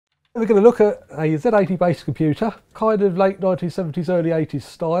We're going to look at a Z80 based computer, kind of late 1970s, early 80s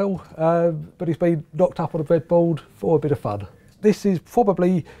style, but it's been knocked up on a breadboard for a bit of fun. This is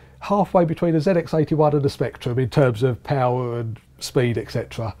probably halfway between a ZX81 and a Spectrum in terms of power and speed,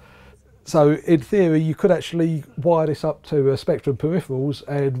 etc. So in theory you could actually wire this up to a Spectrum peripherals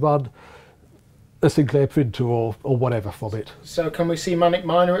and run a Sinclair printer or whatever from it. So can we see Manic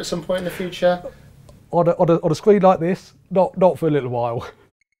Miner at some point in the future? On a screen like this, not for a little while.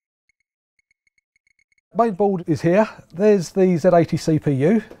 Main board is here. There's the Z80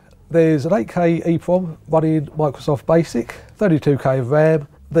 CPU. There's an 8K EEPROM running Microsoft Basic, 32K of RAM.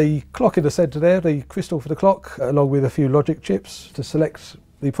 The clock in the centre there, the crystal for the clock, along with a few logic chips to select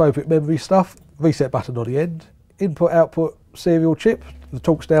the appropriate memory stuff. Reset button on the end. Input-output serial chip that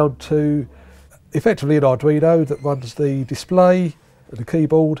talks down to effectively an Arduino that runs the display and the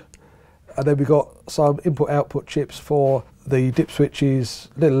keyboard. And then we've got some input-output chips for the dip switches,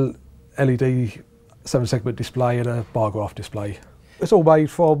 little LED 7-segment display and a bar graph display. It's all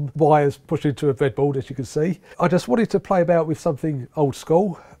made from wires pushed into a breadboard, as you can see. I just wanted to play about with something old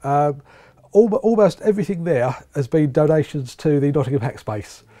school. Almost everything there has been donations to the Nottingham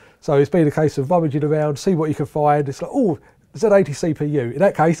Hackspace. So it's been a case of rummaging around, see what you can find. It's like, oh, Z80 CPU. In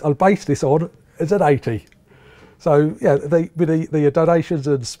that case, I'll base this on a Z80. So yeah, with the donations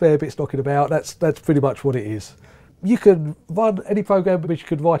and spare bits knocking about, that's pretty much what it is. You can run any program which you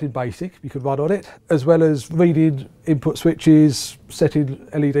can write in BASIC, you can run on it, as well as reading input switches, setting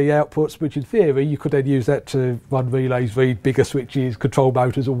LED outputs, which in theory you could then use that to run relays, read bigger switches, control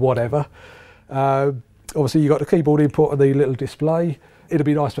motors or whatever. Obviously you've got the keyboard input and the little display. It'd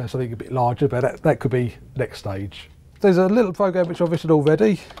be nice to have something a bit larger, but that could be next stage. There's a little program which I've written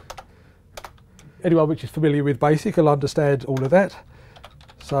already. Anyone which is familiar with BASIC will understand all of that.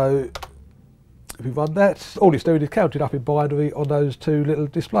 So if we run that, all it's doing is counting up in binary on those two little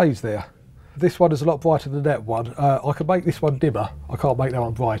displays there. This one is a lot brighter than that one. I can make this one dimmer, I can't make that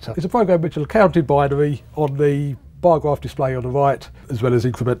one brighter. It's a program which will count in binary on the bar graph display on the right, as well as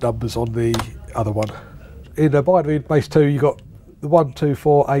increment numbers on the other one. In a binary base 2, you've got the 1, 2,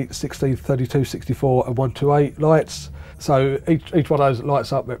 4, 8, 16, 32, 64 and 1, 2, 8 lights. So each one of those that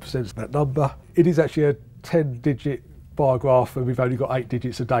lights up represents that number. It is actually a 10-digit bar graph and we've only got 8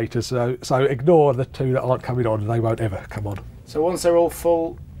 digits of data, so ignore the two that aren't coming on, they won't ever come on. So once they're all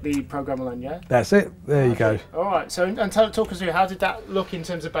full, the program will end, yeah? That's it, there you go. Alright, so and talk us through, how did that look in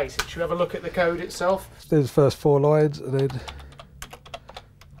terms of BASIC? Should we have a look at the code itself? There's the first 4 lines and then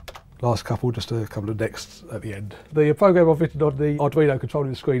last couple, just a couple of nexts at the end. The program I've written on the Arduino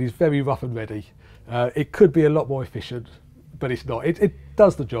controlling the screen is very rough and ready. It could be a lot more efficient, but it's not. It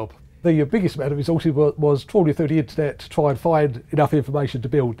does the job. The biggest amount of resources was trawling through the internet to try and find enough information to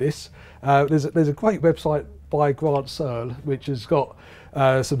build this. There's a great website by Grant Searle which has got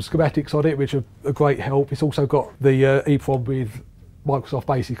some schematics on it which are a great help. It's also got the EEPROM with Microsoft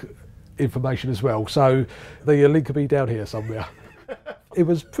Basic information as well. So the link will be down here somewhere. It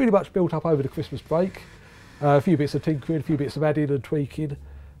was pretty much built up over the Christmas break. A few bits of tinkering, a few bits of adding and tweaking.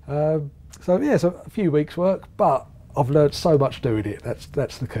 So yeah, it's a few weeks work, but I've learned so much doing it.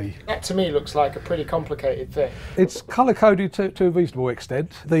 That's the key. That to me looks like a pretty complicated thing. It's colour coded to a reasonable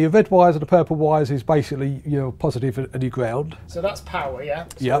extent. The red wires and the purple wires is basically your positive and your ground. So that's power, yeah?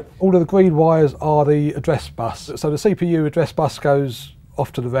 So yep. All of the green wires are the address bus. So the CPU address bus goes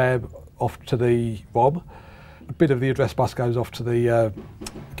off to the RAM, off to the ROM. A bit of the address bus goes off to the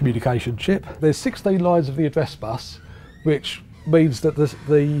communication chip. There's 16 lines of the address bus, which means that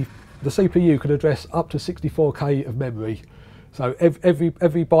the CPU can address up to 64K of memory. So every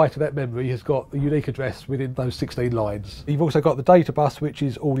byte of that memory has got a unique address within those 16 lines. You've also got the data bus, which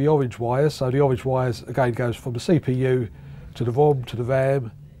is all the orange wires. So the orange wires again goes from the CPU to the ROM to the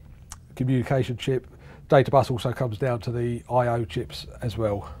RAM, communication chip. Data bus also comes down to the I/O chips as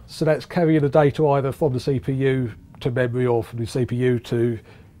well. So that's carrying the data either from the CPU to memory or from the CPU to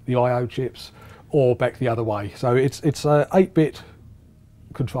the I/O chips or back the other way. So it's a 8-bit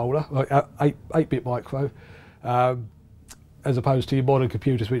controller, 8-bit micro, as opposed to your modern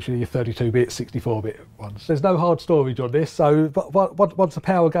computers which are your 32-bit, 64-bit ones. There's no hard storage on this, so once the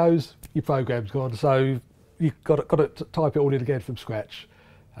power goes, your program's gone, so you've got to type it all in again from scratch.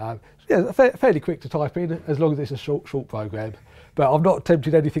 Yeah, fairly quick to type in as long as it's a short program, but I've not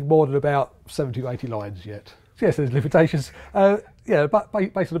attempted anything more than about 70 or 80 lines yet. Yes, there's limitations. Yeah, but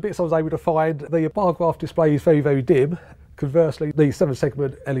based on the bits I was able to find, the bar graph display is very dim. Conversely, the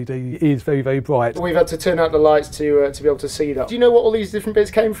 7-segment LED is very bright. We've had to turn out the lights to be able to see that. Do you know what all these different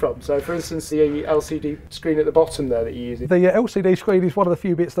bits came from? So for instance, the LCD screen at the bottom there that you're using. The LCD screen is one of the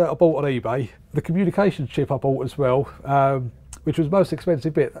few bits that I bought on eBay. The communication chip I bought as well. which was the most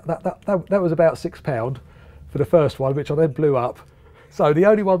expensive bit. That was about £6 for the first one, which I then blew up. So the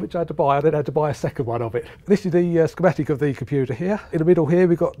only one which I had to buy, I then had to buy a second one of it. This is the schematic of the computer here. In the middle here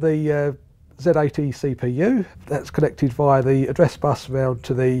we've got the Z80 CPU. That's connected via the address bus round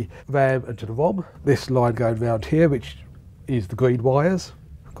to the RAM and to the ROM. This line going round here, which is the green wires.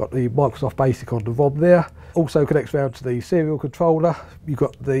 Got the Microsoft Basic on the ROM there. Also connects round to the serial controller. You've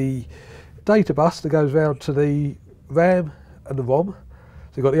got the data bus that goes round to the RAM and the ROM. So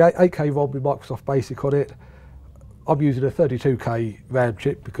you've got the 8K ROM with Microsoft Basic on it. I'm using a 32K RAM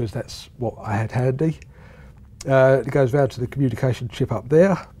chip because that's what I had handy. It goes round to the communication chip up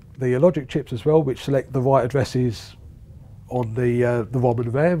there. The logic chips as well, which select the right addresses on the ROM and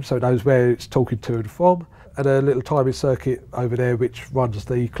the RAM, so it knows where it's talking to and from. And a little timing circuit over there which runs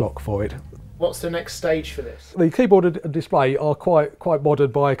the clock for it. What's the next stage for this? The keyboard and display are quite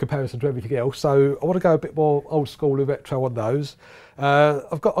modern by comparison to everything else, so I want to go a bit more old school and retro on those.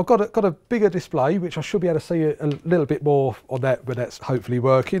 I've got a bigger display, which I should be able to see a little bit more on that when that's hopefully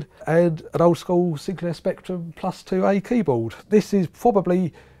working, and an old school Sinclair Spectrum Plus 2A keyboard. This is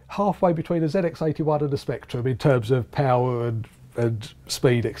probably halfway between a ZX81 and a Spectrum in terms of power and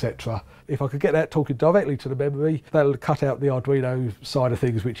speed, etc. If I could get that talking directly to the memory, that'll cut out the Arduino side of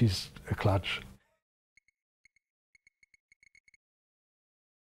things, which is a kludge.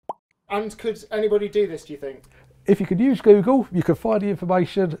 And could anybody do this, do you think? If you can use Google, you can find the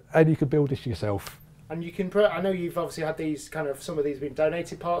information and you can build this yourself. And you can, I know you've obviously had these some of these been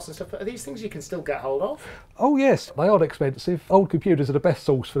donated parts and stuff, but are these things you can still get hold of? Oh yes, they aren't expensive. Old computers are the best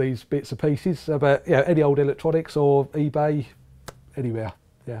source for these bits and pieces, but yeah, any old electronics or eBay, anywhere,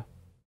 yeah.